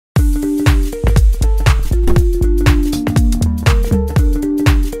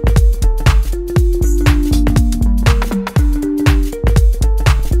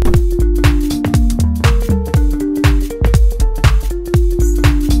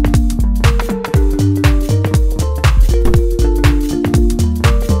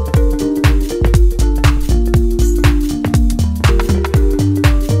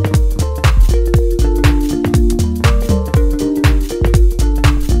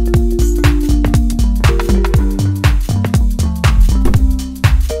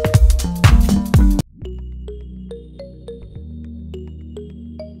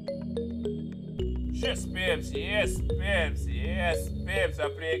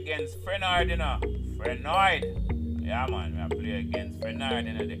against Frenard, you know. Frenard. Yeah, man, I play against Frenard,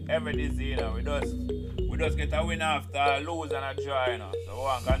 you know. The Eredivisie, you know. We just get a win after a lose and a draw, you know. So we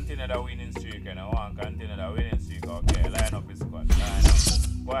want to continue the winning streak, you know. We want to continue the winning streak. Okay, line up his squad. Line up.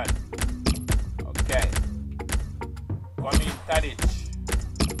 Squad. Okay. Come in, Tadic.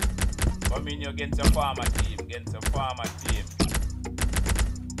 Come in, you against your farmer team. Against your farmer team.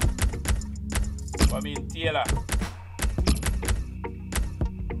 Come in, Taylor.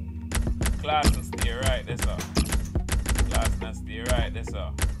 Class stay right, that's all. Class stay right, that's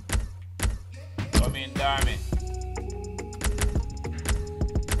all. Come in, Darmy.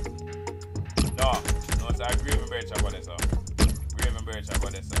 No, it's a Gravenberch about this, all. Gravenberch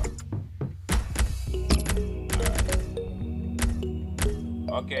about this, all.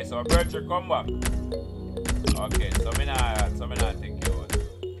 Alright. Okay, so Bercher come back. Okay, so me not take you out.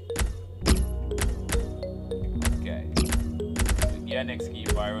 Okay. Your next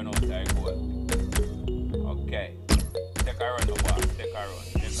keeper run out that goal. Okay. Take a run, no boss. Take a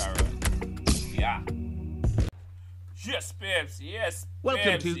run. Yeah. Yes, Peps. Yes. Welcome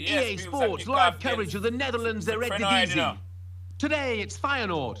Peps. to EA Sports live coverage of the Netherlands Eredivisie. Today it's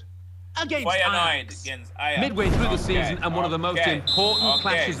Feyenoord against Ajax. Midway through the season and one of the most important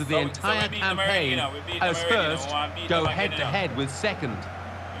clashes of the entire campaign. As first, go head-to-head with second.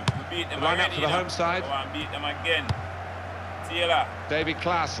 We beat them Line already, up for the home side. We want to beat them again. Taylor. David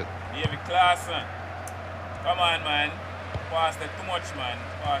Klaassen. Come on, man. Pass that too much, man.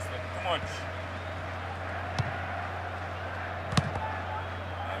 Pass that too much.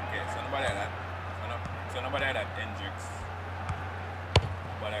 Okay, so nobody like that. So nobody like that, Hendricks.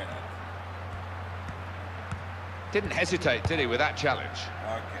 Nobody like that. Didn't hesitate, did he, with that challenge?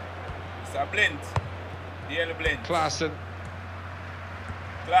 Okay. Mr. Blint. DL Blint. Klaassen.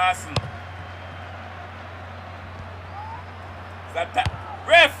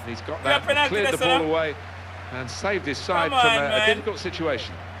 Ref! He's got that, cleared the ball away and saved his side from a difficult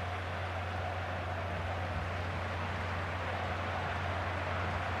situation.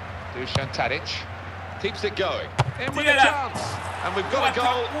 Dusan Tadic keeps it going. In with a chance. And we've got a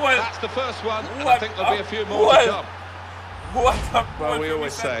goal. That's the first one. And I think there'll be a few more to come. Well, we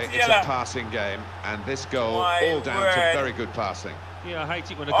always say it's a passing game, and this goal all down to very good passing. Yeah, I hate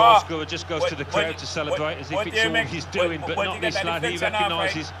it when a goal scorer just goes to the crowd to celebrate as if it's all he's doing, but not this lad. He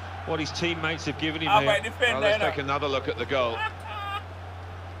recognises what his teammates have given him here. Well, let's take another look at the goal.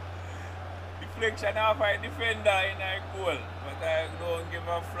 Deflection off by defender in a goal, but I don't give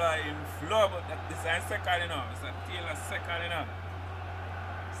a flying floor. But this is second, you know. Mr. Taylor second, you know.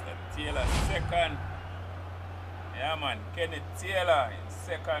 Mr. Taylor second. Yeah, man. Kenneth Taylor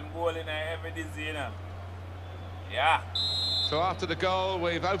second goal in a Eredivisie, you know. Yeah. So after the goal,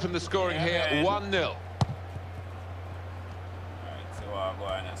 we've opened the scoring here, 1-0. Alright, so I'll go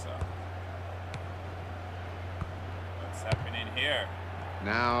on, sir. What's happening here?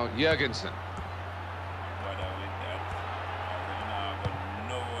 Now Jurgensen.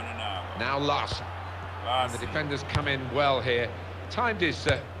 Now Larson. And the defenders come in well here. Timed his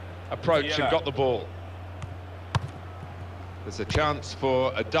approach and got the ball. There's a chance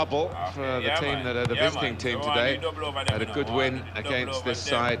for a double for the team that are the visiting team today. Had a good win against this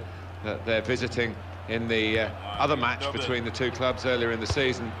side that they're visiting in the other match between the two clubs earlier in the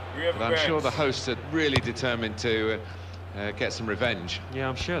season. But I'm sure the hosts are really determined to get some revenge. Yeah,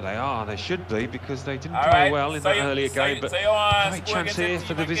 I'm sure they are. They should be, because they didn't play well in that earlier game. But great chance here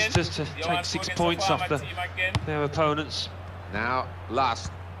for the visitors to take 6 points off their opponents. Now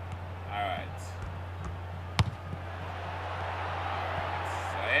Larson. Alright.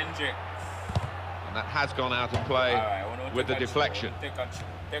 Hendricks. And that has gone out of play with the deflection. Take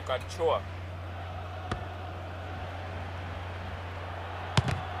a chore.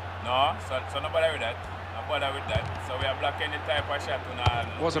 No, so nobody with that. Nobody with that. So we are blocking the type of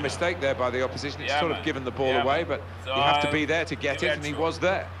shot. Was a mistake there by the opposition. It's sort of given the ball away, but so you have to be there to get it, and he was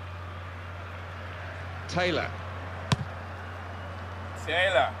there. Taylor.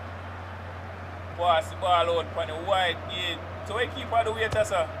 Pass the ball out for the wide gate. So we keep on the way,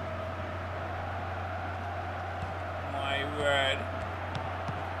 sir. My word.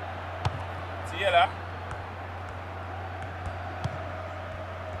 Taylor.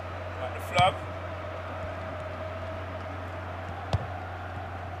 What the flop?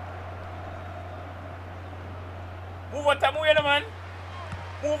 Move on time, man.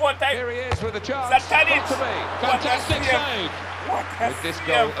 Move on time. Here he is with a chance. Tadic. Fantastic save. With this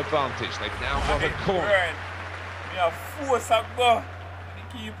goal advantage, they've now got a corner. Yeah, force a go.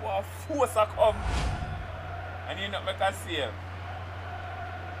 The keeper force a come. And he not make a save.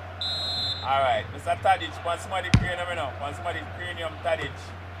 Alright, Mr. Tadic, want somebody cranium now. Want somebody cranium Tadic.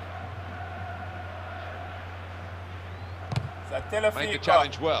 made the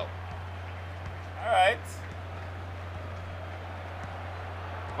challenge well. All right.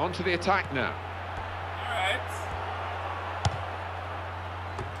 On to the attack now. All right.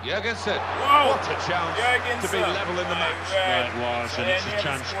 Jurgensen. Whoa. What a chance to be level in the match. Yeah, it was, and it's a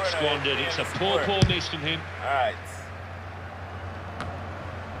chance squandered. It's a poor miss from him. All right.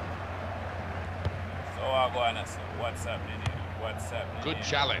 So I'll go on and say, what's happening here? What's happening Good here?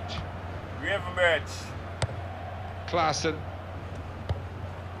 challenge. Gravenberch. Klaassen.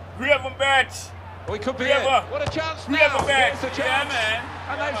 Gravenberch. Oh, he could be in. What a chance now. Here's the chance. Yeah, man.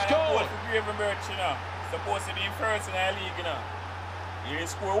 And they've scored. Gravenberch, you know. Supposed to be first in our league, you know. He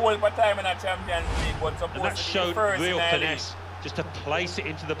scored all the time in a Champions League, but supposed to be first real in our finesse. league. Just to place it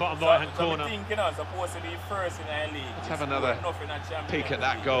into the bottom right-hand corner. I think, you know, supposed to be first in our league. Let's have another peek at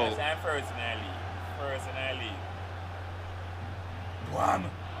that goal. I'm first in our league. First in our league. Wham!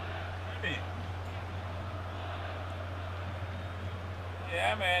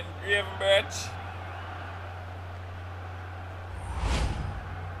 Yeah, man. Gravenberch.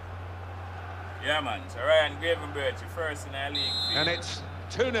 Yeah, man. So Ryan Gravenberch, first in our league. And it's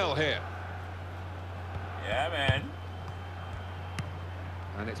 2-0 here. Yeah, man.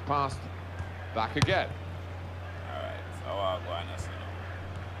 And it's passed back again. Alright, so I'll go on this.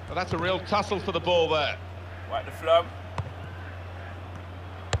 Well, that's a real tussle for the ball there. What the flub?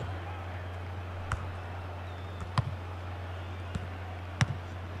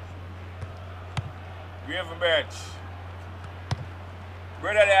 Gravenberch.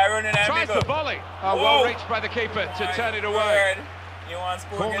 Brother, they are running at Tries the volley. Oh, well reached by the keeper to turn it away. You want to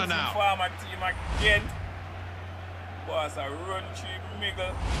score Corner against now. the farmer team again. Boss, a run through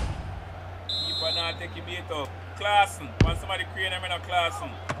Miggle. Keeper now take your beat up. Klaassen. Want somebody create him in a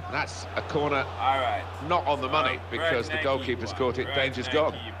Klaassen. That's a corner. All right. Not on the money because the goalkeeper's caught it. Danger's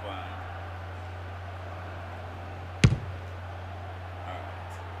gone.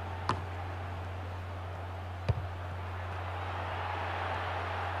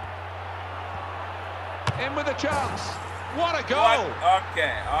 In with a chance. What a goal!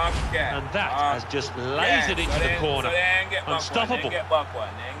 Okay. And that has just lasered into the corner. So they ain't get back Unstoppable. One. They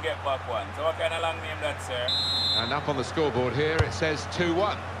ain't get back one. So what kind of long name that, sir? And up on the scoreboard here, it says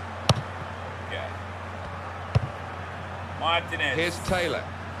 2-1. Okay. Martinez. Here's Taylor.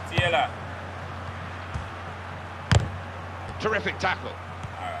 Terrific tackle. All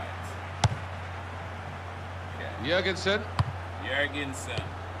right. Okay. Jurgensen.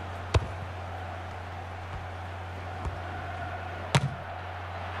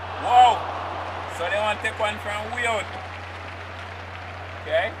 Whoa! So they want to take one from way out.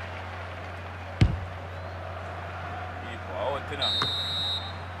 Okay? Out, you know.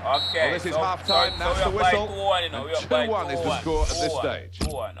 Okay. Well, this is half-time. That's the whistle. 2-1, you know. And 2-1 is the score at this stage.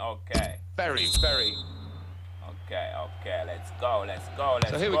 2-1, okay. Very. Okay. Let's go.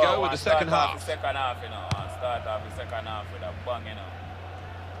 So here we go with the second half. Start off the second half with a bang, you know.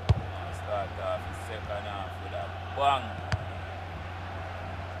 Start off the second half with a bang.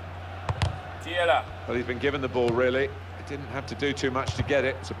 Taylor. Well, he's been given the ball, really. He didn't have to do too much to get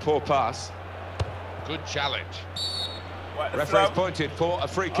it. It's a poor pass. Good challenge. Referee's pointed for a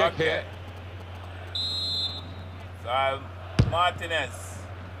free kick here. So, Martinez.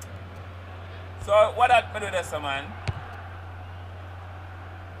 So, what happened with this, man?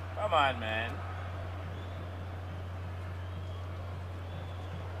 Come on, man.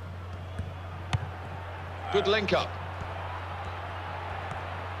 Good link up.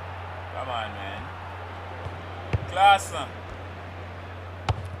 Come on, man. Klaassen.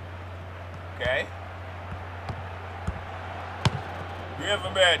 Okay.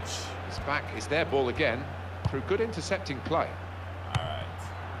 Gravenberch. It's back. It's their ball again through good intercepting play. All right.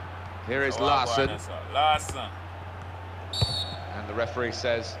 Here is Larson. Larson. And the referee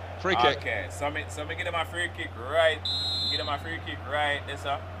says free kick. Okay. So me get him a free kick right. Get him a free kick right. This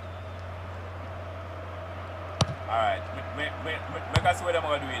up. All right. Make us see what I'm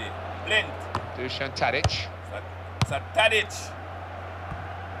going to do with it. Blint. Dusan Tadic. So Tadic.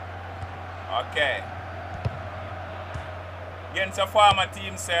 Okay. Against a former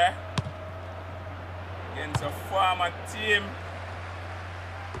team, sir. Against a former team.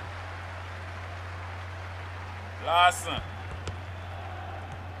 Larson.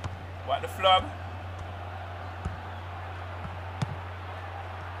 What the flub?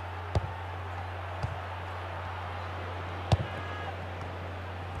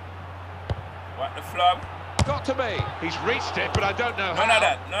 What the flub? Got to be. He's reached it, but I don't know how.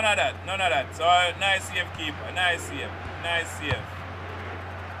 None of that. So, nice save, keeper. Nice save.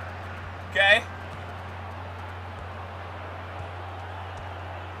 Okay.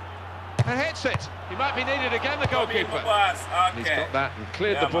 And hits it. He might be needed again, the goalkeeper. Okay. He's got that and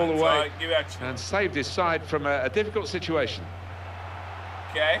cleared the ball away and saved his side from a difficult situation.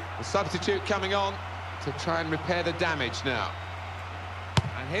 Okay. The substitute coming on to try and repair the damage now.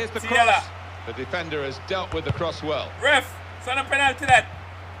 And here's the cross. The defender has dealt with the cross well. Ref, it's not a penalty that.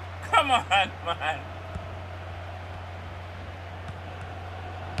 Come on, man.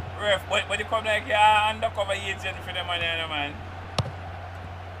 Ref, when you come like you're undercover agent for the man.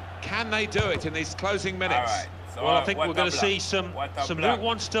 Can they do it in these closing minutes? All right. So, well, I think we're going to see some Luke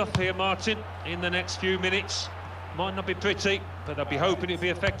One stuff here, Martin, in the next few minutes. Might not be pretty, but I'll be hoping it'll be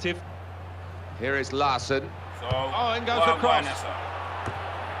effective. Here is Larson. So, oh, and goes the cross.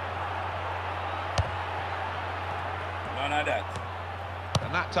 None of that.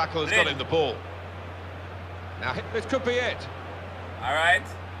 And that tackle has got him the ball. Now, this could be it. All right.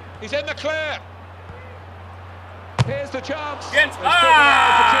 He's in the clear. Here's the chance. Against There's still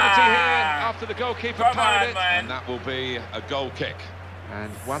an opportunity here after the goalkeeper parried it. Man. And that will be a goal kick.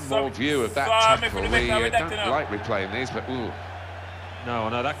 And one more view of that tackle. We don't like replaying these, but ooh. No,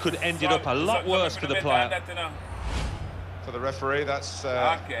 that could have ended up a lot worse for the player. For the referee, that's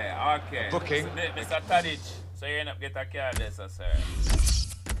okay. booking. Mr. Tadic, so you end up getting a card there, sir.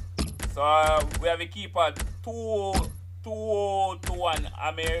 So we have a keeper 2-1.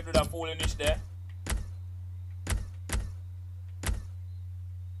 I may do the foolish there.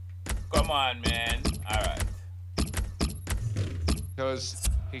 Come on, man. All right. Because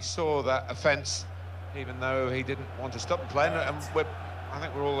he saw that offence, even though he didn't want to stop the play. And I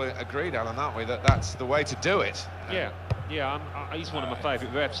think we're all agreed, Alan, aren't we, that that's the way to do it. Yeah, he's one of my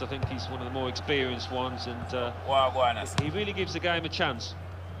favourite refs. I think he's one of the more experienced ones, and he really gives the game a chance.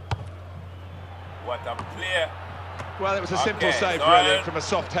 What a player. Well, it was a simple save, really, from a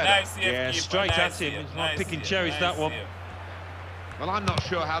soft header. Nice straight at him. He's not picking cherries, that one. Well, I'm not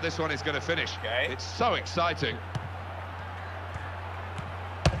sure how this one is going to finish. Okay. It's so exciting.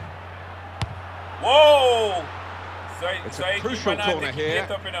 Whoa! It's a crucial corner here,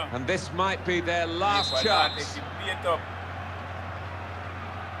 and this might be their last chance.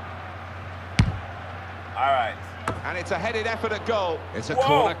 All right. And it's a headed effort at goal. It's a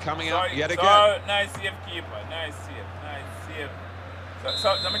corner coming up yet again. Nice save, keeper. Nice save.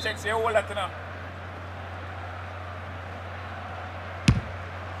 So let me check. See all that now.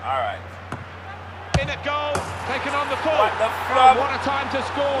 All right. In at goal, taken on the full. What the flop. What a time to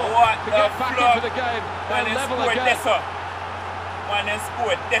score. To get back into the game. They're level again. One and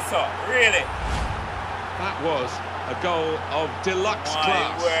scored this up. Really? That was a goal of deluxe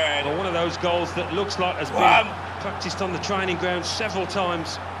class. Well, one of those goals that looks like has been practiced on the training ground several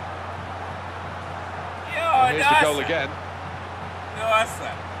times. Here's the goal again.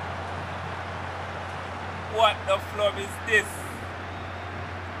 What the flop is this?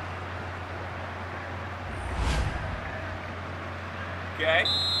 Okay.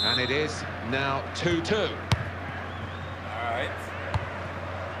 And it is now 2-2. All right.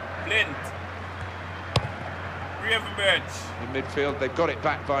 Flint. Gravenberch. In midfield, they've got it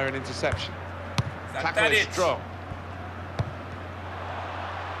back via an interception. Tackle is strong.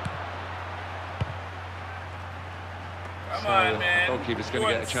 Come on, man. The goalkeeper's going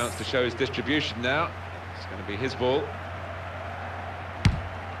to get a chance to show his distribution now. It's going to be his ball.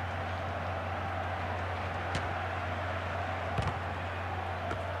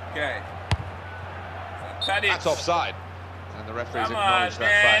 Okay. That's offside. And the referee's acknowledged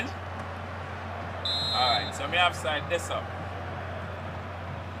that fact. Alright, so me offside this up.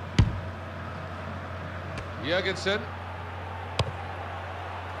 Jurgensen.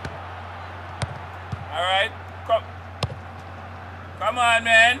 Alright, come on,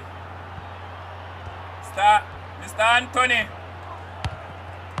 man. Mr. Anthony.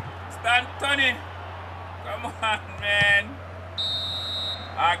 Come on, man.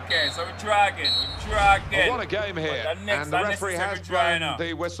 Okay, so we're dragging. Well, what a game here. And the referee has blown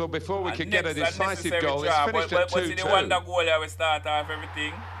the whistle before we could get a decisive goal. It's finished at 2-2. The one that goal we start off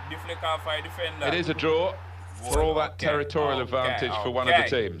everything. Deflect off our defender. It is a draw for all that territorial advantage for one of the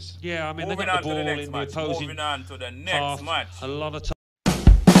teams. Yeah, I mean, they got the ball in the opposing moving on to the next match. A lot of time.